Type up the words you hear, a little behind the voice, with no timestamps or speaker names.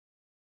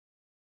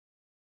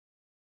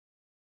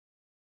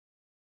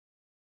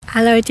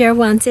Hello dear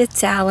ones,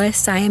 it's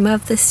Alice. I am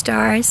of the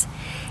stars,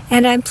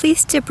 and I'm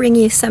pleased to bring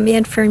you some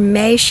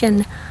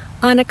information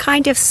on a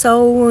kind of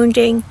soul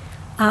wounding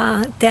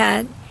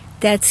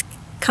that's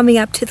coming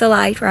up to the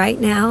light right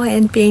now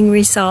and being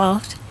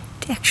resolved.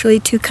 Actually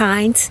two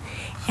kinds,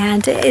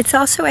 and it's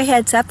also a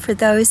heads up for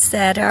those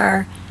that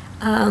are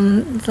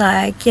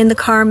like in the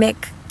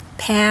karmic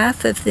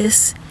path of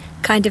this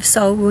kind of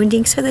soul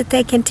wounding, so that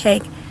they can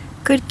take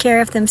good care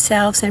of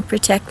themselves and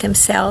protect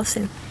themselves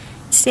and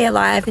stay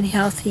alive and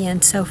healthy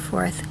and so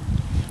forth,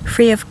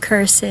 free of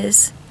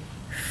curses,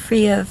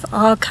 free of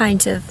all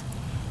kinds of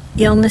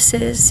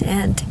illnesses,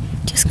 and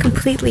just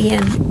completely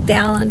in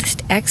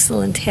balanced,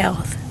 excellent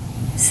health.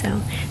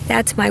 So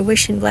that's my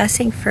wish and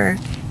blessing for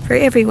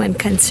everyone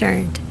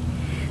concerned.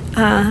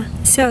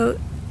 So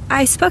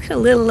I've spoken a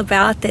little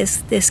about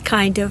this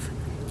kind of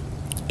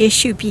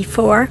issue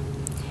before.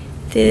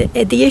 The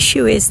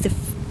issue is the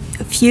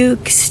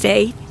fugue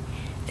state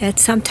that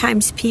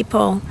sometimes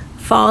people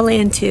fall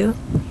into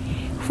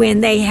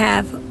when they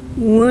have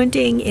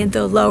wounding in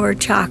the lower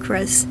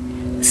chakras,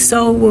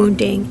 soul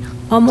wounding,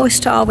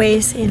 almost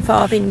always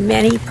involving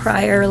many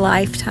prior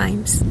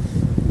lifetimes.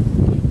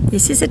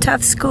 This is a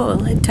tough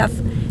school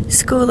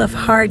of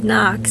hard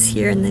knocks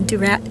here in the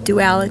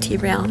duality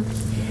realm.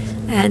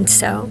 And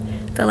so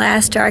the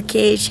last dark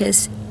age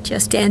has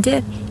just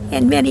ended,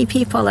 and many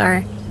people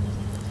are,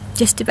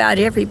 just about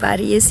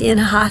everybody is in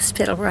a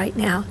hospital right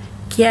now,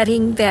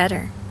 getting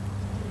better.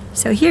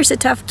 So here's a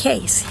tough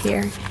case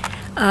here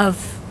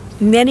of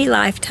many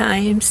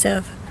lifetimes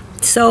of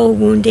soul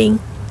wounding.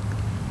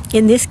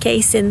 In this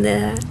case, in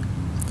the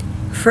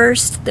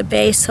first, the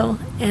basal,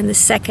 and the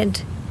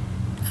second,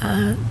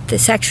 the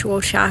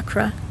sexual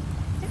chakra.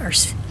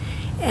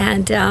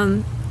 And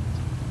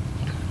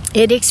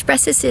it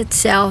expresses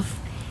itself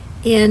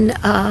in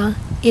the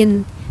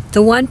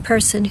one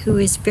person who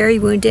is very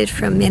wounded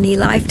from many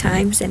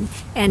lifetimes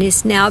and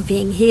is now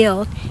being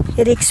healed.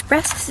 It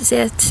expresses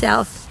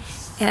itself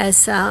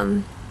as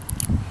the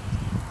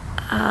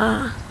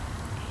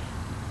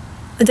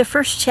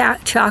first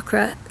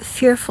chakra,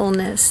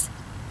 fearfulness,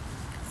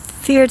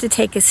 fear to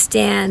take a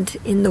stand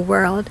in the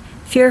world,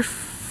 fear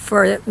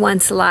for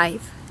one's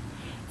life.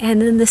 And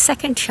then the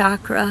second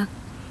chakra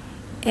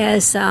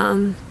as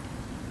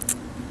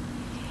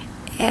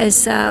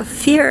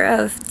fear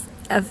of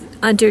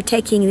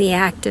undertaking the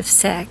act of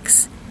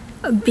sex,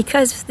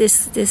 because of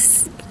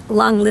this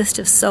long list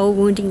of soul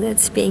wounding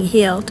that's being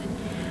healed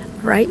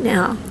right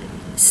now.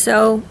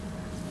 So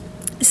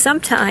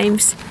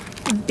sometimes,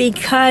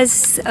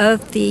 because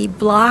of the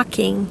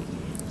blocking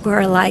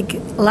or like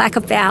lack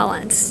of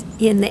balance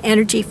in the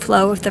energy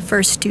flow of the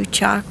first two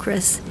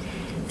chakras,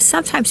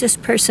 sometimes this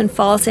person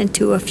falls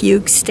into a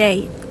fugue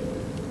state.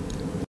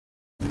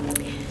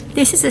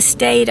 This is a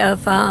state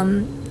of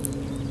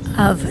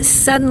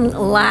sudden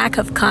lack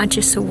of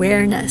conscious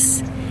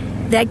awareness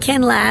that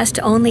can last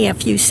only a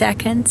few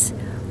seconds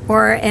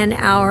or an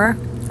hour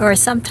or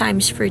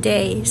sometimes for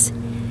days.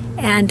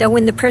 And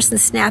when the person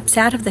snaps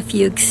out of the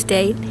fugue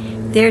state,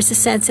 there's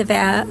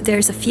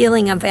a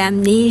feeling of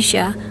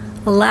amnesia,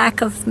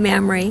 lack of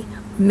memory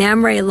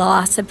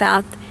loss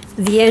about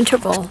the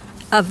interval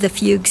of the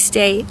fugue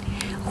state.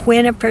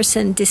 When a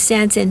person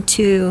descends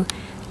into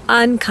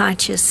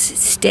unconscious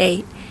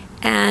state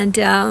and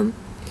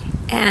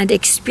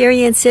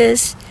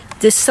experiences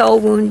the soul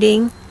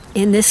wounding,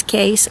 in this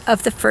case,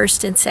 of the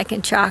first and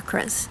second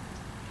chakras.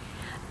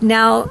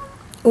 Now,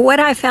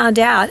 what I found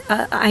out,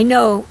 I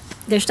know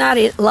there's not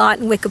a lot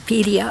in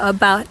Wikipedia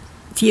about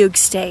fugue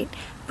state,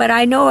 but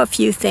I know a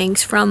few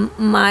things from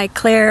my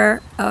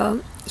clear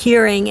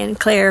hearing and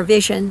clear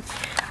vision.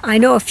 I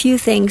know a few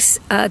things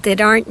that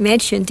aren't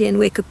mentioned in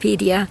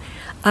Wikipedia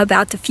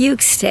about the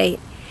fugue state.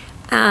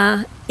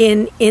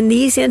 In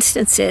these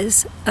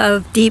instances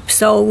of deep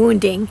soul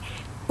wounding,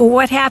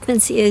 what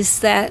happens is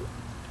that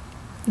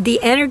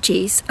the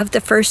energies of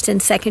the first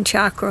and second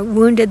chakra,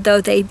 wounded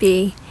though they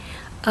be,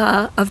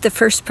 of the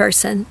first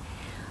person,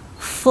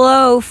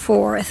 flow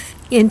forth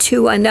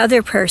into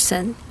another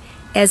person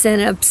as an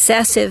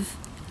obsessive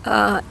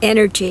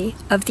energy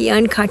of the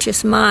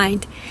unconscious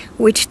mind,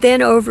 which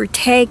then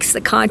overtakes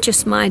the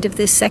conscious mind of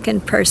this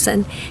second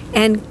person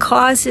and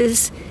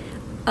causes,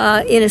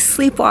 in a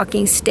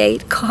sleepwalking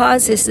state,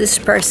 causes this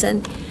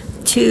person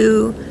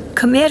to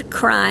commit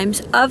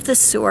crimes of the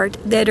sort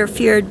that are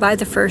feared by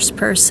the first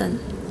person.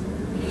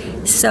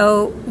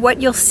 So what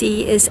you'll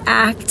see is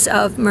acts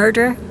of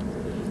murder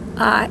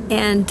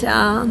and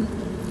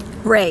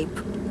rape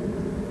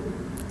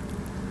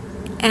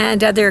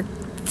and other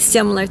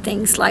similar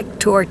things like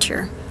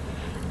torture.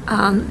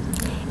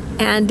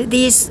 And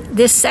this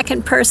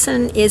second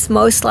person is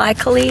most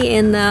likely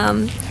in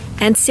the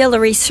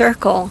ancillary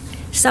circle,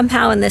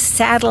 somehow in the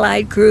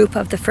satellite group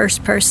of the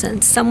first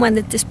person, someone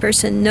that this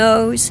person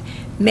knows,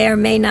 may or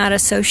may not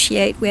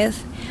associate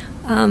with,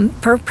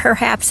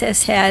 perhaps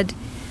has had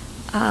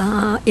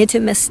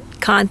intimate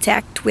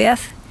contact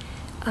with.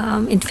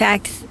 In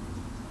fact,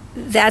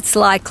 that's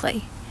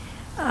likely,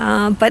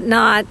 but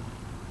not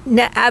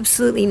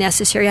absolutely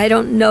necessary. I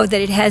don't know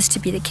that it has to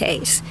be the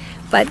case,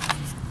 but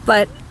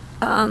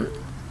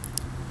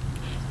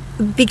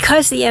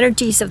because the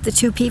energies of the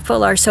two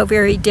people are so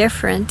very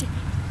different,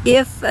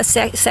 if a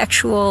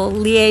sexual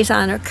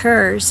liaison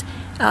occurs,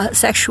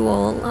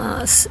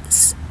 sexual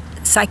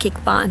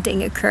psychic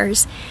bonding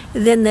occurs,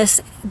 then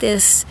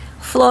this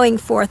flowing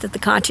forth of the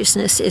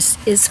consciousness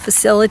is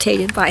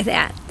facilitated by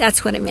that.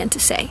 That's what I meant to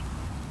say.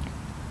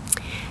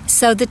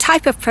 So the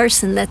type of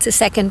person that's a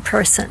second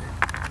person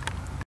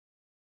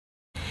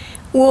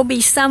will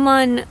be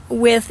someone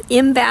with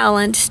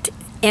imbalanced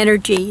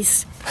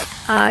energies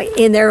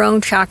in their own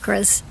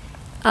chakras.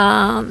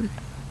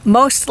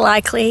 Most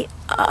likely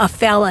a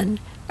felon,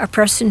 a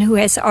person who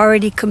has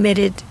already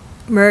committed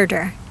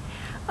murder.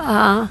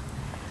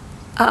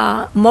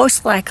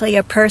 Most likely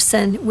a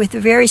person with a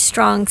very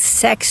strong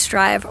sex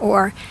drive,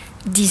 or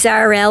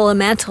desire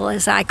elemental,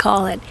 as I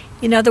call it.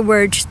 In other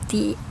words,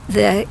 the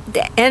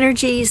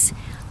energies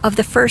of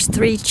the first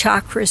three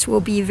chakras will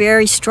be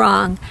very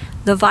strong.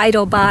 The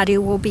vital body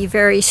will be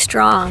very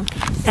strong.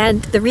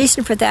 And the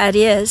reason for that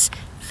is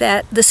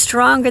that the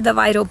stronger the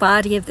vital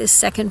body of this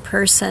second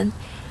person,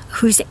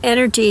 whose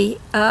energy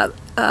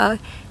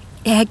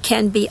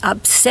can be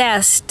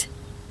obsessed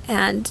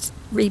and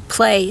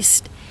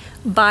replaced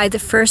by the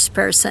first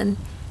person,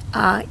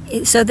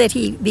 so that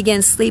he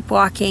begins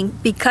sleepwalking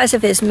because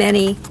of his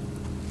many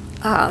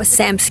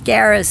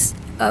samskaras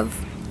of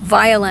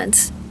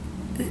violence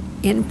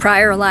in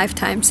prior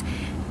lifetimes.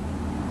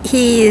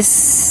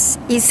 He's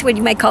what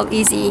you might call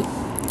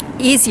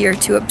easier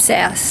to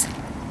obsess,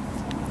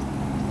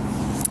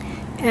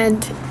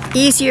 and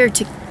easier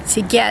to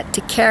get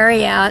to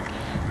carry out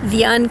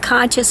the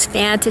unconscious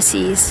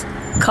fantasies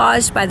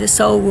caused by the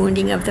soul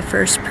wounding of the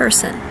first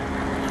person.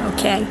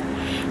 Okay,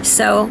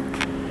 so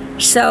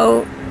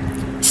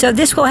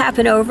this will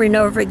happen over and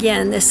over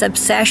again, this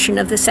obsession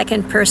of the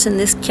second person,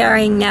 this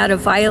carrying out of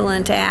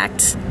violent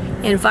acts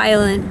and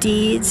violent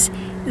deeds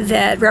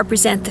that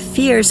represent the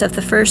fears of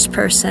the first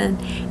person,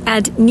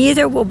 and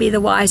neither will be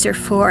the wiser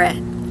for it.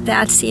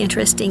 That's the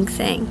interesting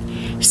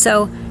thing.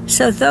 So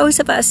those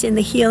of us in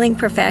the healing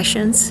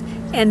professions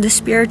and the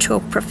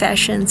spiritual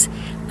professions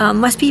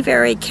must be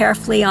very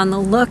carefully on the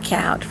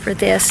lookout for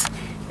this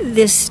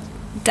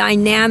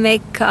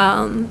dynamic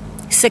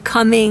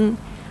succumbing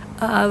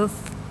of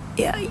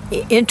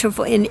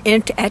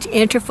at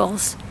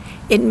intervals.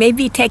 It may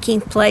be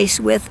taking place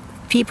with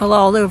people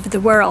all over the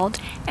world,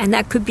 and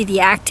that could be the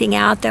acting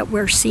out that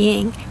we're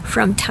seeing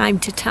from time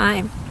to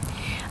time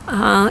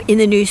in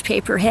the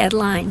newspaper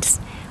headlines.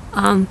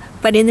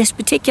 But in this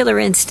particular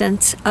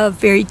instance of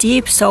very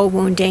deep soul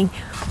wounding,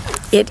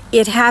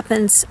 it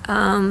happens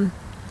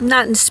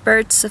not in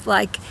spurts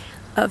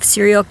of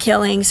serial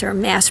killings or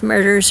mass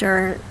murders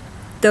or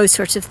those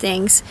sorts of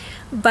things,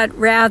 but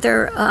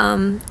rather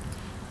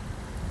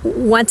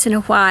once in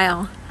a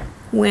while,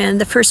 when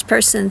the first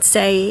person,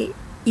 say,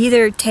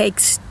 either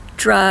takes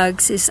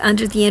drugs, is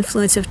under the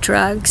influence of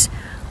drugs,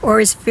 or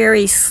is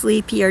very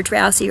sleepy or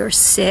drowsy or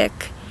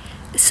sick,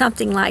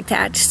 something like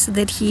that, so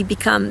that he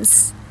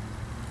becomes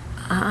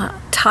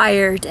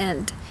tired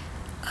and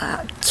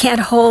can't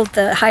hold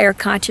the higher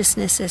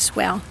consciousness as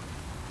well.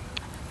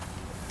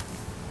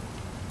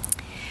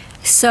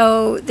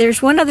 So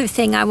there's one other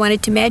thing I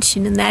wanted to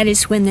mention, and that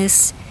is when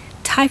this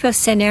type of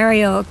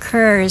scenario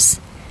occurs,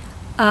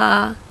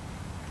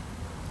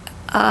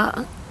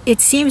 it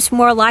seems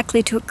more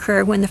likely to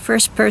occur when the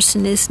first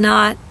person is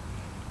not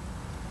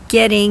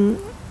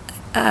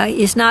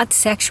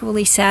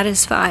sexually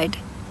satisfied,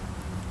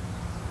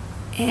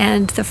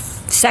 and the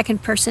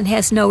second person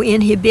has no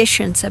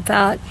inhibitions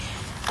about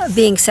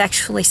being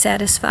sexually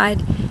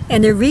satisfied.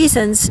 And the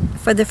reasons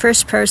for the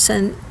first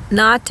person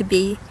not to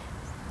be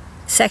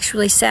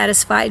sexually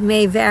satisfied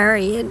may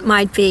vary. It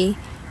might be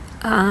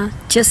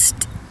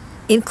just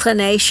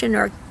inclination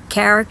or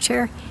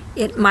character.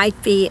 It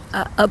might be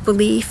a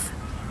belief,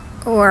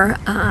 or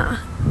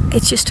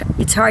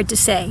it's hard to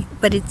say,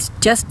 but it's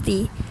just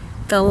the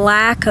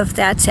lack of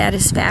that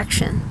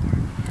satisfaction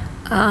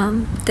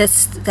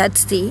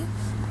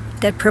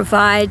that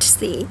provides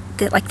the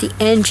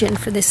engine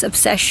for this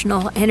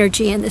obsessional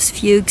energy and this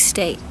fugue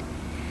state.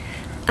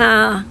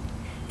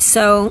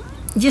 So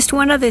just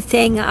one other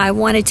thing I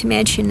wanted to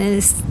mention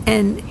is,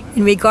 and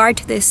in regard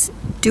to this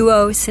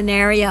duo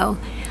scenario,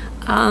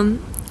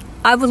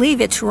 I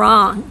believe it's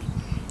wrong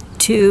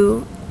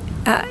to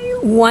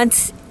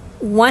once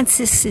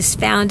this is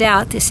found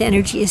out, this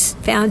energy is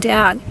found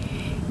out,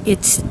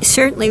 it's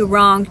certainly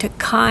wrong to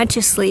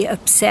consciously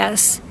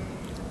obsess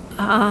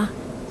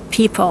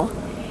people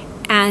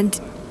and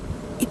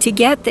to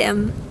get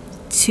them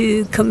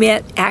to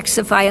commit acts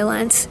of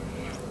violence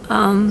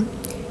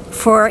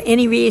for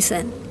any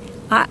reason.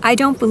 I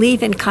don't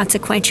believe in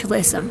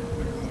consequentialism,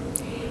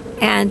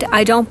 and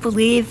I don't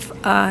believe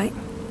that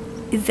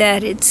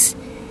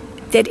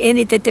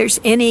there's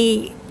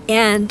any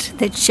end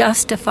that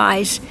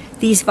justifies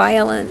these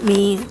violent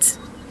means.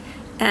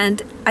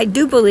 And I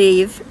do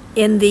believe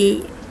in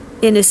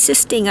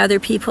assisting other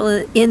people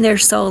in their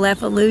soul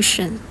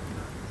evolution.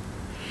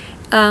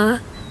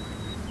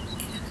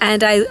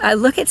 And I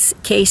look at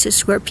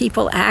cases where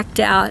people act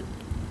out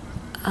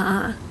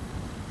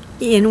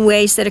in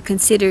ways that are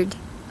considered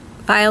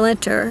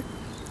violent or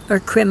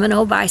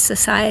criminal by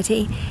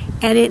society.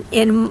 And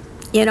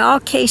in all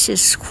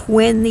cases,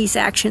 when these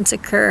actions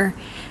occur,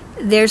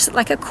 there's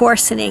like a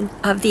coarsening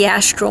of the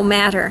astral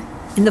matter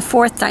in the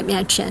fourth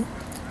dimension.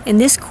 And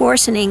this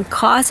coarsening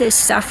causes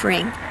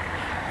suffering,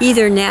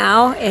 either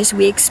now as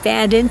we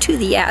expand into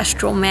the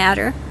astral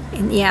matter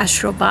in the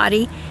astral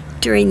body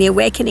during the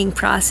awakening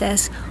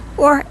process,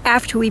 or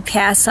after we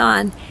pass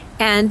on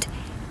and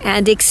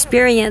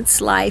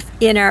experience life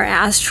in our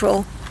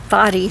astral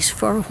bodies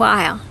for a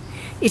while.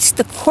 It's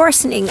the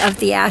coarsening of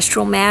the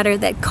astral matter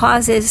that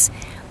causes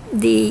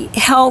the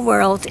hell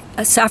world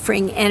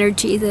suffering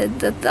energy,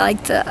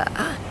 like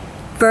the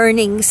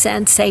burning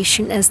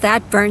sensation as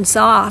that burns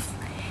off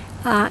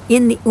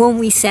when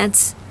we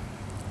sense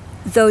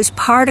those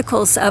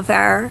particles of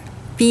our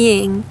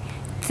being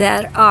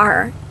that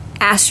are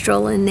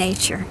astral in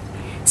nature.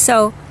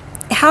 So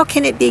how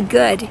can it be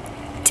good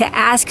to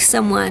ask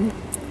someone,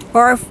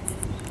 or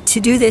to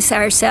do this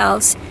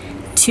ourselves,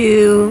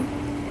 to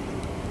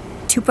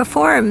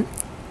perform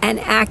an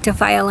act of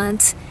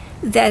violence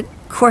that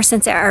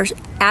coarsens our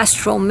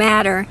astral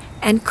matter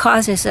and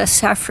causes us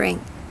suffering?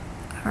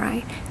 All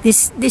right.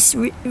 This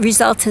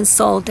results in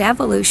soul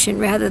devolution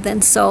rather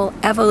than soul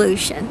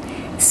evolution.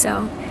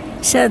 So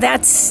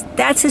that's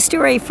a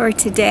story for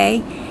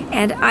today,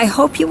 and I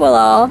hope you will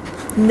all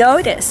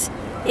notice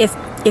if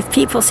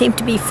people seem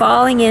to be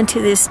falling into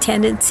this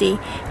tendency,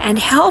 and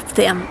help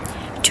them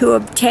to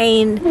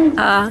obtain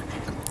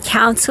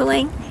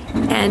counseling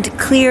and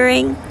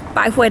clearing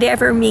by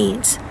whatever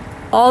means,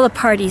 all the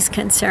parties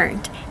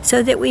concerned,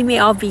 so that we may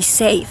all be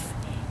safe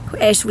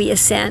as we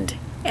ascend,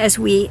 as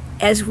we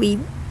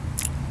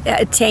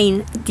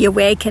attain the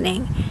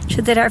awakening,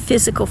 so that our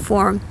physical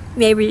form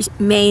may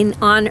remain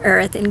on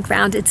earth in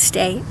grounded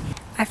state.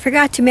 I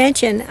forgot to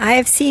mention, I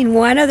have seen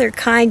one other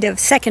kind of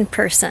second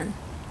person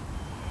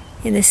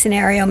in the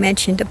scenario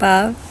mentioned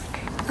above.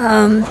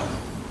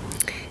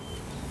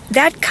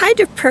 That kind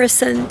of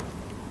person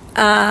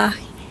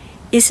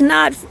is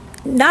not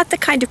the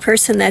kind of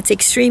person that's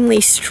extremely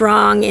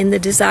strong in the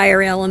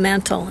desire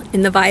elemental,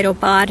 in the vital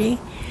body,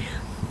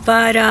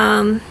 but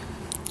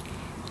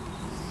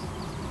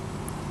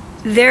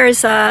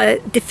there's a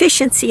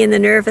deficiency in the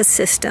nervous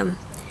system,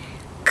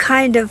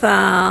 kind of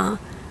a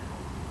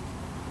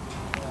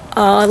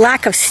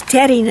lack of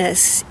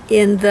steadiness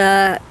in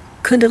the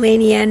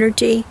Kundalini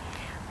energy.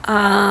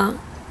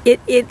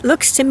 It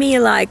looks to me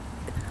like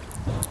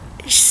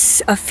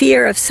a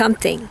fear of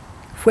something,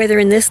 whether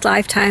in this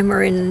lifetime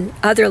or in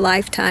other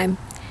lifetime,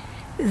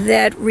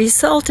 that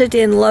resulted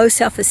in low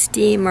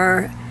self-esteem,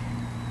 or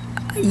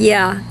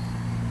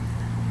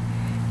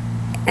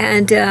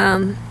and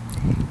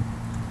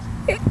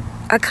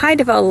a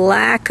kind of a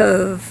lack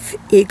of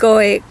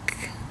egoic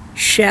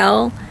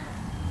shell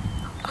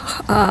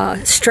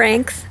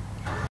strength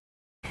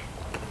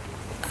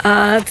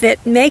that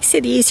makes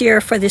it easier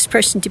for this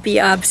person to be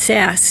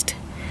obsessed.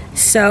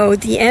 So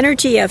the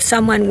energy of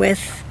someone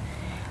with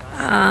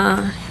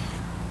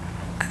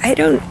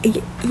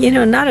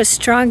not a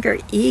stronger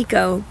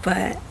ego,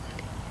 but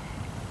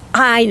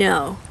I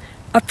know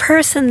a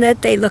person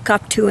that they look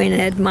up to and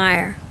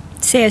admire,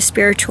 say a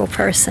spiritual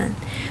person,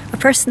 a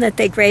person that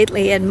they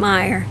greatly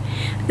admire,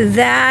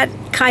 that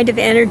kind of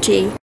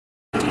energy,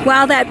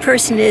 while that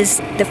person is,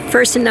 the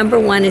person number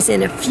one is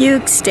in a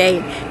fugue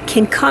state,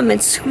 can come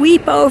and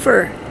sweep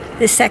over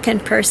the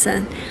second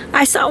person.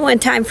 I saw one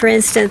time, for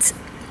instance,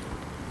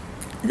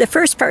 the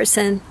first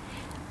person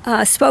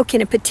spoke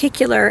in a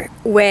particular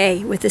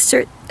way with a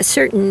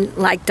certain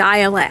like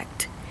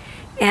dialect,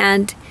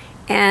 and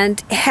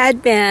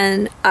had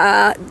been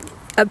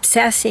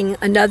obsessing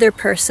another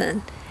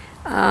person,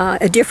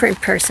 a different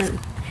person,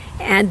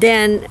 and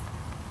then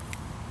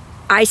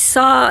I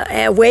saw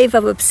a wave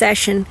of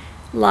obsession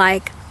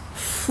like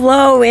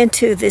flow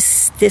into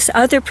this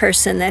other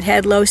person that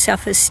had low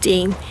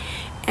self-esteem,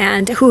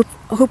 and who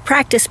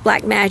practiced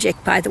black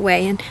magic, by the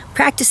way. And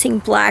practicing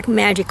black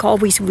magic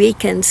always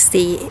weakens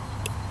the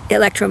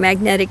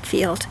electromagnetic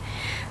field.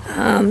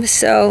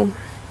 So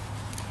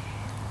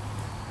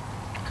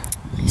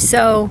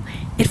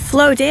it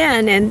flowed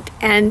in,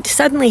 and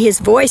suddenly his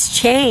voice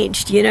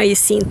changed. You know, you've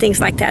seen things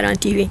like that on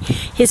TV.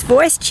 His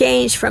voice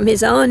changed from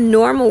his own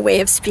normal way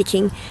of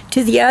speaking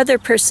to the other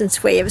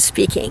person's way of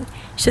speaking.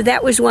 So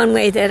that was one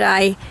way that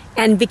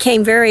and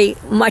became very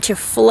much a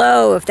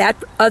flow of that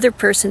other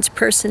person's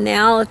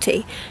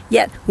personality.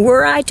 Yet,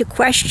 were I to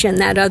question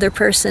that other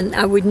person,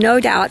 I would no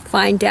doubt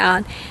find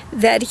out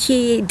that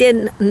he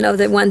didn't know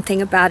the one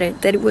thing about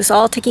it, that it was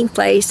all taking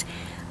place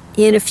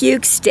in a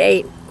fugue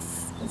state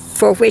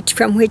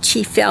from which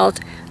he felt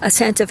a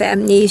sense of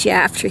amnesia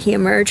after he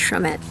emerged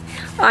from it.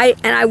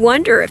 I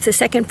wonder if the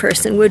second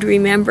person would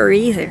remember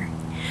either.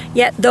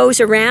 Yet those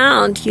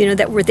around,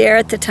 that were there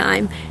at the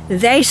time,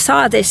 they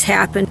saw this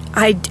happen.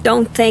 I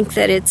don't think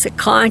that it's a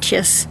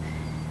conscious,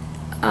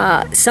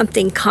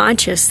 something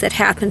conscious that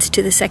happens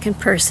to the second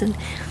person.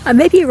 I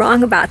may be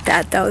wrong about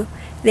that, though.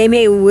 they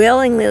may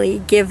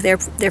willingly give their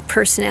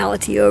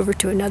personality over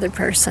to another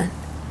person.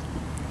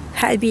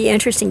 It'd be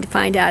interesting to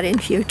find out in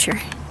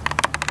future.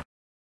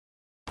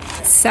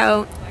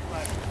 So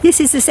this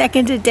is the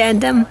second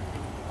addendum.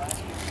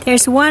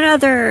 There's one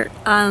other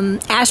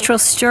astral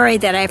story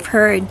that I've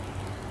heard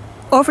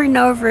over and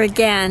over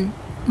again,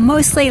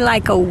 mostly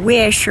like a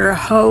wish or a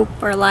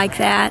hope or like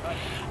that,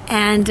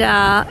 and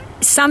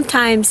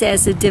sometimes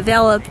as a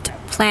developed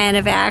plan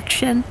of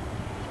action.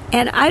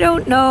 And I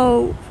don't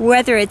know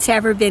whether it's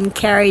ever been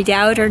carried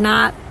out or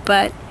not,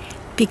 but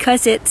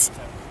because it's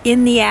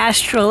in the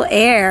astral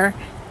air,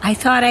 I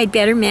thought I'd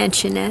better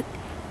mention it.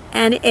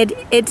 And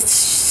it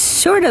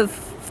sort of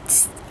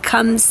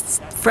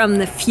comes from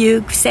the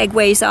fugue,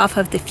 segues off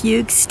of the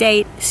fugue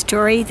state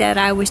story that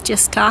I was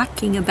just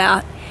talking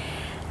about.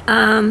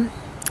 A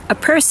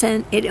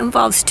person, it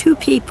involves two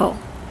people.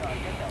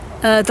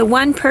 The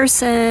one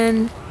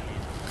person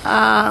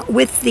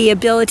with the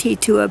ability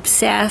to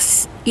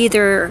obsess,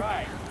 either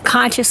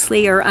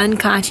consciously or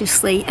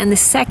unconsciously, and the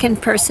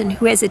second person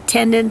who has a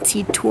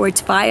tendency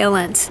towards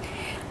violence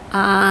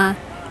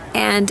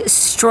and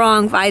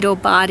strong vital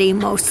body,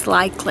 most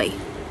likely.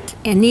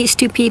 And these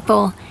two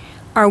people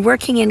are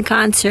working in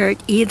concert,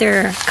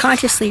 either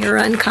consciously or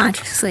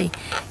unconsciously.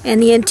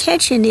 And the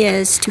intention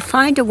is to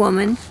find a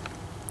woman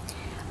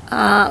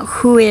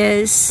who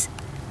is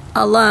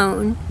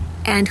alone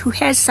and who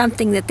has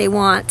something that they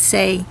want,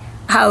 say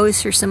a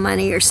house or some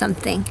money or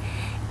something,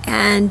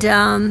 and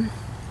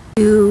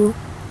to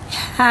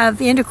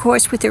have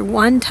intercourse with her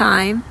one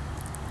time,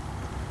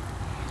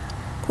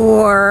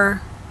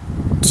 or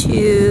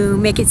to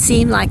make it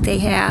seem like they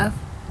have.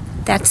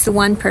 That's the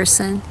one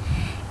person.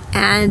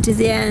 And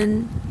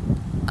then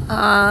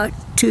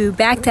to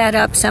back that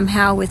up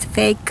somehow with a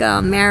fake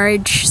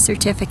marriage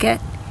certificate,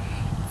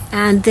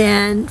 and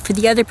then for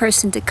the other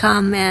person to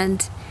come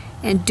and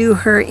do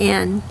her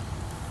in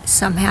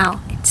somehow.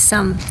 It's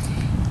some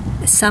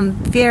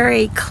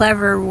very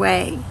clever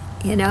way,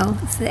 you know,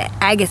 the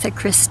Agatha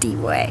Christie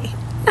way.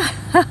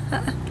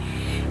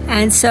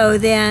 And so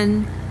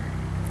then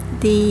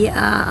the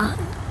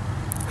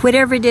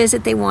whatever it is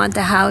that they want,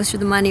 the house or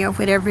the money or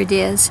whatever it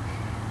is,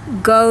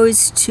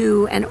 goes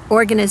to an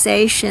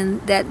organization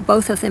that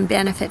both of them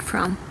benefit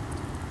from.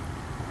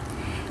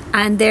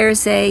 And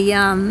there's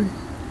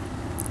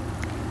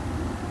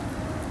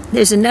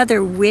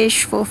another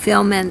wish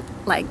fulfillment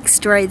like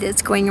story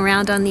that's going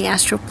around on the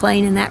astral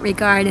plane in that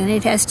regard, and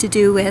it has to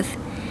do with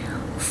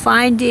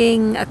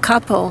finding a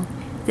couple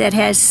that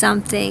has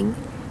something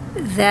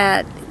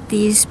that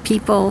these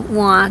people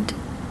want,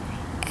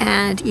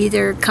 and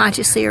either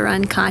consciously or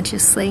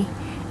unconsciously,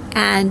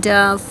 and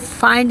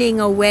finding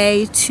a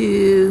way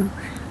to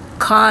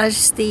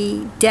cause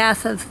the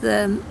death of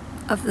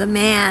the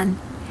man,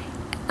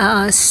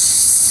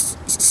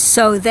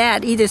 so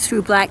that either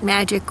through black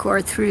magic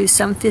or through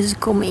some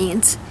physical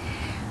means,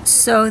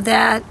 so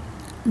that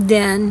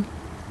then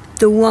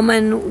the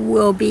woman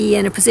will be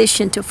in a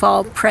position to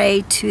fall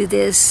prey to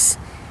this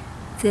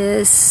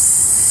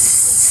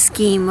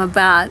scheme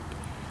about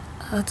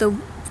the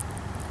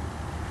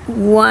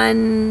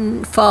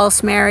one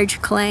false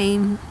marriage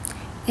claim,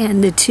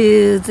 and the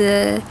two,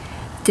 the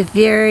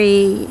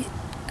very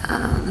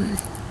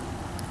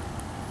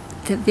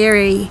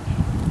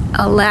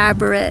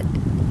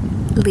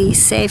elaborately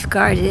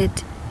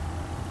safeguarded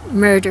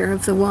murder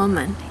of the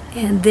woman,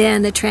 and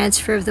then the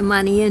transfer of the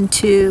money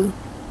into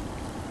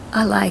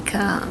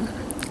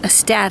a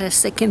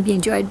status that can be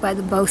enjoyed by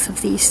the both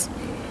of these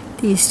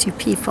two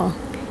people.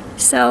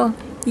 So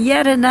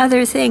yet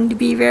another thing to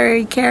be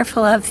very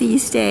careful of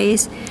these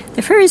days.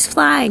 The fur is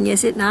flying,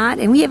 is it not?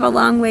 And we have a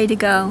long way to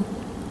go.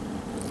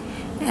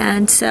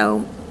 And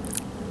so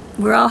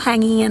we're all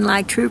hanging in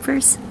like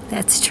troopers.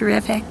 That's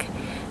terrific.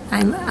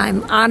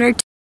 I'm honored